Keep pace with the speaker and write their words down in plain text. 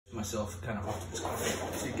myself kind of off to this corner,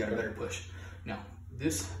 so you got a better push. Now,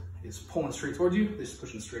 this is pulling straight towards you, this is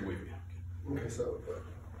pushing straight away from you. Okay, so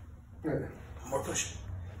one more push.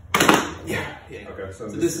 Yeah. Okay, so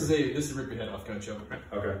this is rip your head off kind of choke.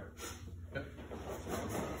 Okay. Yep.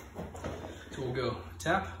 So we'll go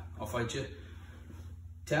tap, I'll fight you.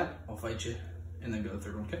 Tap, I'll fight you, and then go to the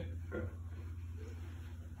third one, okay? Okay.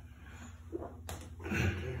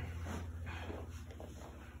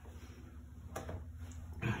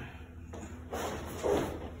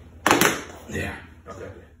 Yeah. Okay.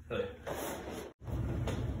 Okay.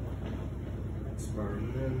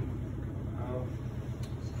 Sparring in, out.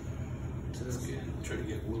 So that's good. Try to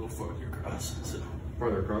get a little farther across. So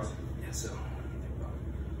Farther across? yeah, so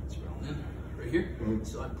spiral in right here. Mm-hmm.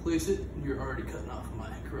 So I place it, and you're already cutting off my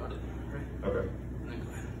carotid, right? Okay. And then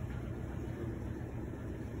go ahead.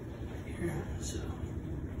 Right here. So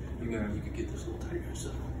you could get this a little tighter.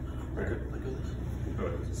 So Right. like this.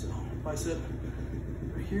 Okay. So bicep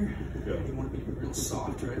right here. Yeah. You want to be real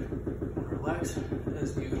soft, right? Relax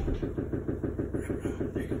as you.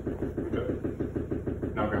 There you go.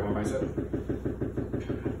 Okay. Now grab my bicep.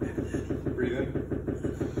 Breathe in.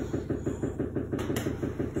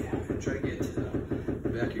 Yeah, and try to get the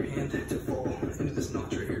back of your hand to fall into this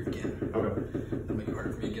notch right here if you can. Okay. That'll make it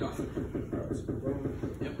harder for me to get off. Alright, let's move on.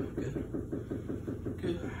 Yep, good.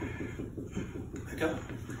 Good. Back up.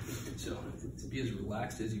 So, to be as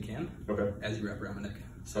relaxed as you can Okay. as you wrap around my neck.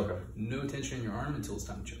 So, Okay. no tension in your arm until it's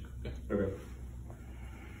time to choke. Okay. Okay.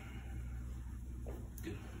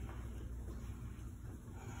 Good.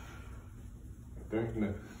 There,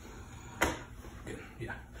 no. Good.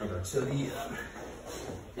 Yeah. Okay. So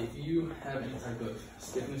if you have any type of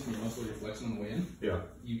stiffness in your muscle you're flexing on the way in, Yeah.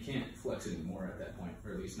 you can't flex anymore at that point,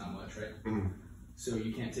 or at least not much, right? Mm-hmm. So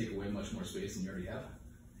you can't take away much more space than you already have.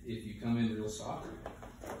 If you come in real soft,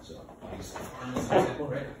 so I'll use arm as an example,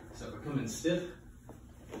 right? So if I come in stiff,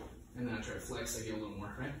 and then I try to flex, I get a little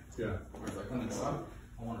more, right? Yeah. Or if I come in soft,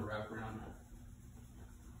 I want to wrap around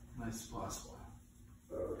nice as possible.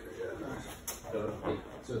 Okay, yeah, nice.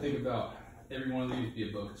 So think about every one of these be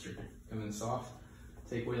a boa constrictor. Come in soft,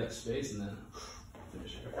 take away that space, and then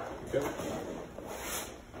finish it. Okay.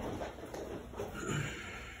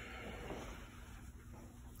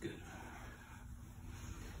 Good.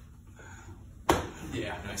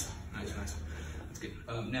 Yeah, nice. That's good.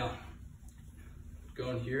 Now,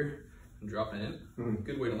 going here and dropping in. Mm-hmm.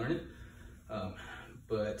 Good way to learn it.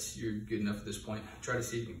 But you're good enough at this point. Try to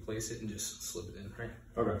see if you can place it and just slip it in, right?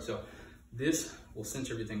 Okay. So this will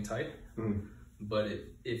cinch everything tight. Mm-hmm. But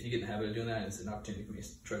if you get in the habit of doing that, it's an opportunity for me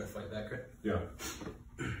to try to fight back, right? Yeah.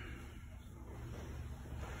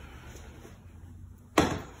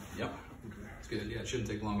 Yep. It's good. Yeah, it shouldn't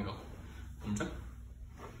take long at all. One more time.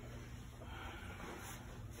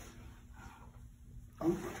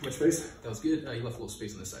 Too much space? That was good. You left a little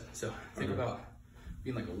space on this side. So think about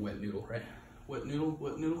being like a wet noodle, right? Wet noodle,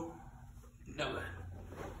 wet noodle. No.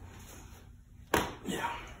 Yeah.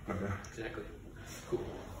 Okay. Exactly. Cool.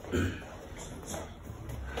 Okay.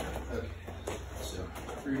 So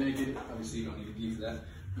if you're naked, obviously you don't need a gi for that.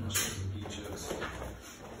 I'm gonna show you some gi chokes.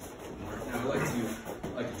 Now I like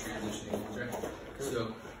to transition angles, right?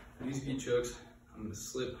 So for these gi chokes, I'm gonna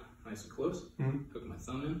slip nice and close, hook my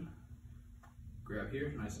thumb in, grab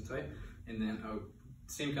here, nice and tight, and then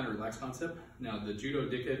same kind of relaxed concept. Now the judo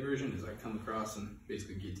dickhead version is I come across and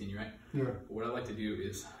basically guillotine you, right? Yeah. But what I like to do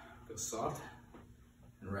is go soft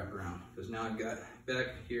and wrap around, because now I've got back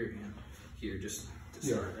here and here just to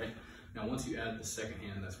start, right? Now once you add the second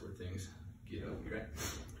hand, that's where things get ugly, right?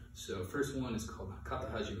 So first one is called kata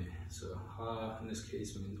hajime. So ha in this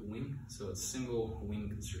case means wing, so it's single wing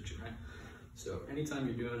constriction, right? So anytime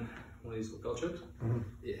you're doing one of these lapel chokes,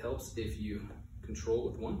 it helps if you control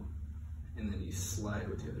with one and then you slide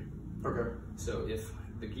with the other. Okay. So if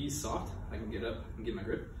the gi's soft, I can get up and get my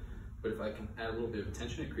grip, but if I can add a little bit of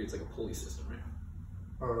tension, it creates like a pulley system, right?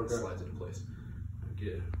 Oh, okay. It slides it in place. I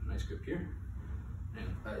get a nice grip here, and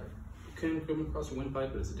I can come across a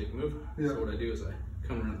windpipe, but it's a dick move. Yeah. So what I do is I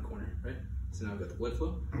come around the corner, right? So now I've got the blood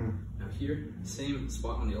flow. Now here, same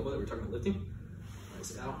spot on the elbow that we were talking about lifting.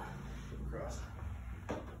 Nice out, across.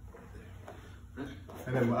 Right?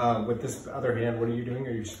 And then with this other hand, what are you doing?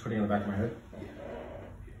 Are you just putting it on the back of my head?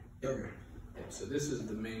 Yeah. Okay. Yeah, so this is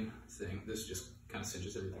the main thing. This just kind of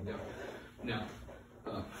cinches everything down. Now,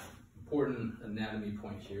 important anatomy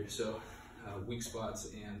point here. So weak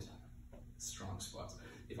spots and strong spots.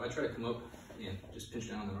 If I try to come up and just pinch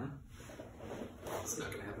down on the arm, it's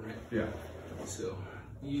not gonna happen, right? Yeah. So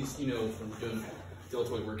you know from doing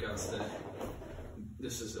deltoid workouts that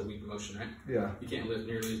this is a weak motion, right? Yeah. You can't lift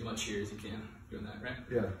nearly as much here as you can doing that, right?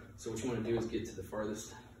 Yeah. So what you want to do is get to the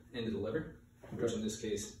farthest end of the lever, which in this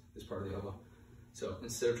case is part of the elbow. So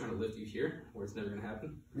instead of trying to lift you here, where it's never going to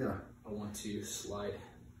happen, I want to slide,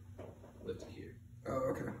 lift you here.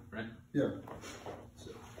 Oh, okay. Right? Yeah.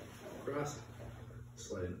 So across,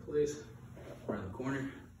 slide into place, around the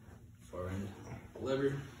corner, far end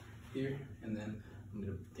lever here, and then I'm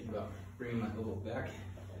going to think about bringing my elbow back.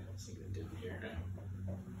 Let's think of a dip here, right?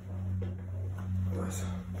 Nice.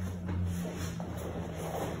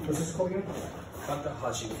 What's this called again? Kata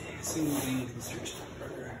Hachime, single knee constriction.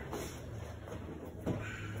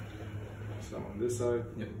 So on this side.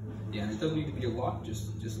 Yep. Yeah, and it doesn't need to be a lot, just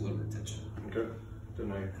a little bit of tension. Okay.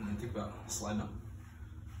 Didn't I? And then think about sliding up.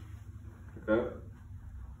 Okay.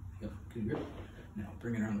 Yep, good grip. Now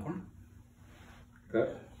bring it around the corner.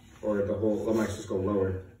 Okay. Or the whole, I might just go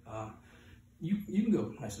lower. You can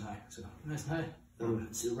go nice and high. So nice and high.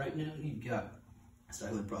 So right now you've got a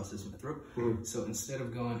silent process in the throat. So instead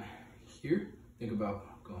of going here, think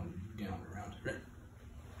about going down and around. Right?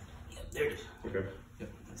 Yep, there it is. Okay.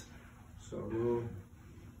 Yep, that's it. So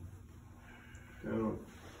down,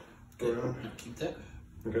 Good. around. Now keep that.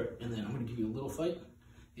 Okay. And then I'm going to give you a little fight.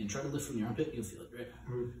 And try to lift from your armpit. You'll feel it, right?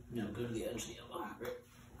 Now go to the edge of the elbow, right?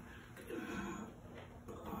 Good.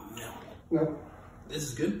 Now. No. This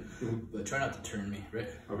is good, but try not to turn me, right?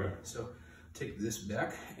 Okay. So take this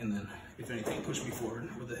back, and then if anything, push me forward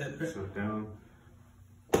with the head, right? So down.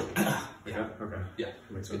 Yeah. Okay. Yeah.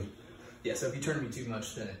 Makes sense. Yeah, so if you turn me too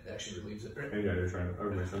much, then it actually relieves it, right? Yeah, you're trying to,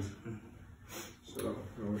 okay, makes sense. So,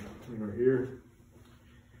 over here.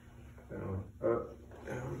 Down, up,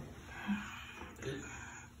 down. Good.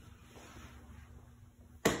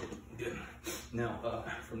 Good. Now,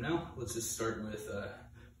 from now, let's just start with,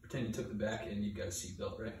 pretend you took the back and you've got a seat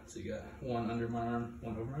belt, right? So you got one under my arm,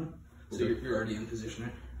 one over my arm. So you're already in position,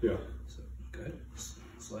 right? Yeah. So go ahead,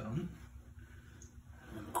 slide on in.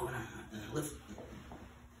 And corner, and lift.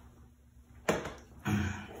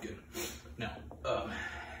 Good. Now,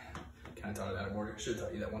 kind of taught it out of order. Should have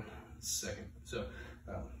taught you that one second. So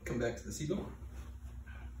come back to the seat belt.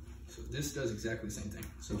 So this does exactly the same thing.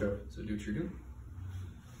 So, so do what you're doing.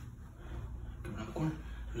 Come around the corner.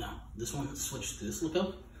 Now, this one, switch to this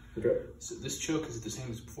lapel. Okay. So this choke is the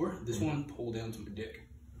same as before. This one, pull down to my dick.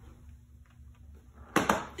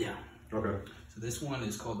 Yeah. Okay. So this one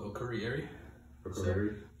is called Okurieri.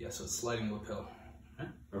 Okurieri? So, yeah, so it's sliding lapel. Right?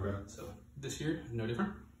 Okay. So this here, no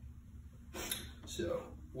different. So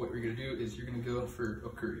what you're gonna do is you're gonna go for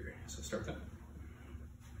Okurieri. So start with that.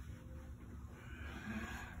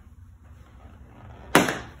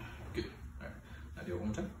 Good. All right. Now do it one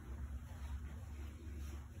more time.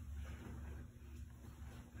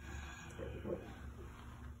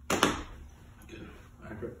 Good. All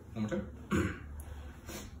right. Okay. One more time.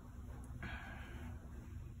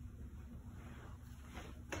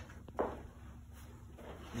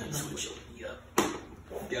 Then switch it. Yep.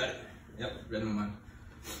 Got it. Yep. Read my mind.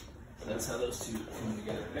 So that's how those two come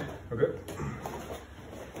together. Okay.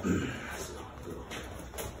 Okay. So go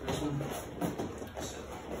first one. So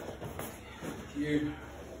here,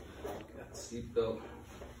 got the seat belt.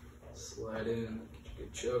 Slide in. Get your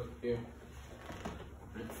good choke here.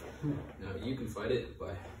 Right. Now you can fight it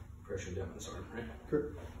by pressuring down this arm, right?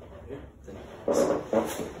 Good. Here. Then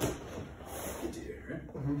get to here, right?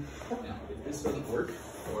 Now, if this doesn't work,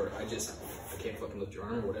 or I can't fucking lift your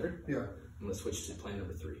arm or whatever, Yeah. I'm gonna switch to plan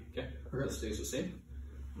number 3, okay? This stays the same.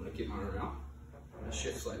 I'm gonna keep my arm out. I'm gonna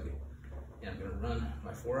shift slightly. And I'm gonna run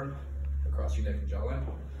my forearm across your neck and jawline.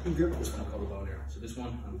 Okay. This one I'll call the bow and arrow. So this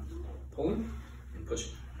one, I'm pulling and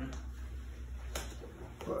pushing. Right?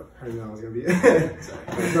 Fuck, I didn't know I was gonna be. Sorry.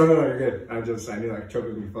 No, you're good. I knew like choke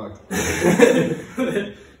would be fucked.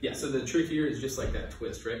 Yeah, so the trick here is just like that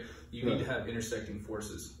twist, right? You need to have intersecting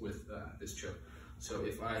forces with this choke. So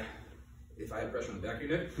if I have pressure on the back of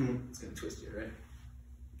your neck, it's gonna twist you, right?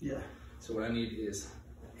 Yeah. So what I need is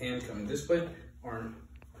hand coming this way, arm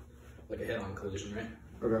like a head-on collision, right?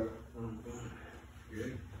 Okay. You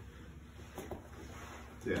ready?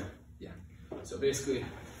 Yeah. Yeah. So basically,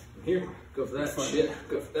 from here, go for that shit,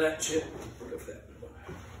 go for that shit, go for that.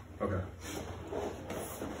 Okay.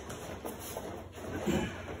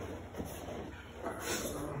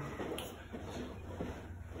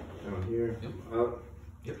 Down here. Yep. Up.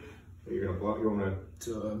 Yep. You're gonna block. You want me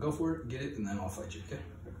So go for it, get it, and then I'll fight you, okay?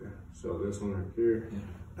 Okay. So this one right here.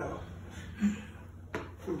 Yeah. Oh.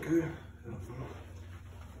 Okay.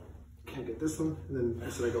 Can't get this one. And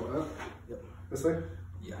then should I go up? Yep. This way?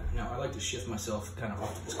 Yeah. Now I like to shift myself kind of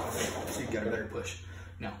off to this corner, so you've got a better push.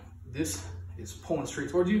 Now this is pulling straight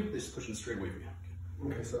towards you. This is pushing straight away from you.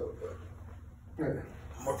 Okay. So. Okay.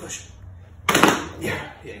 One more push.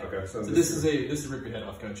 Yeah. Yeah. Okay. So this is rip your head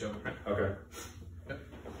off kind of choke, right? Okay. Yep.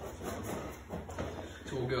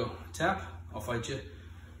 we'll go tap, I'll fight you.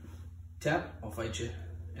 Tap, I'll fight you.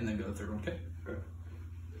 And then go the third one, okay? Okay.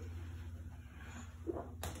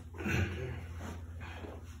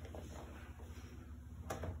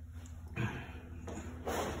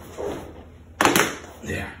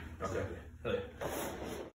 There.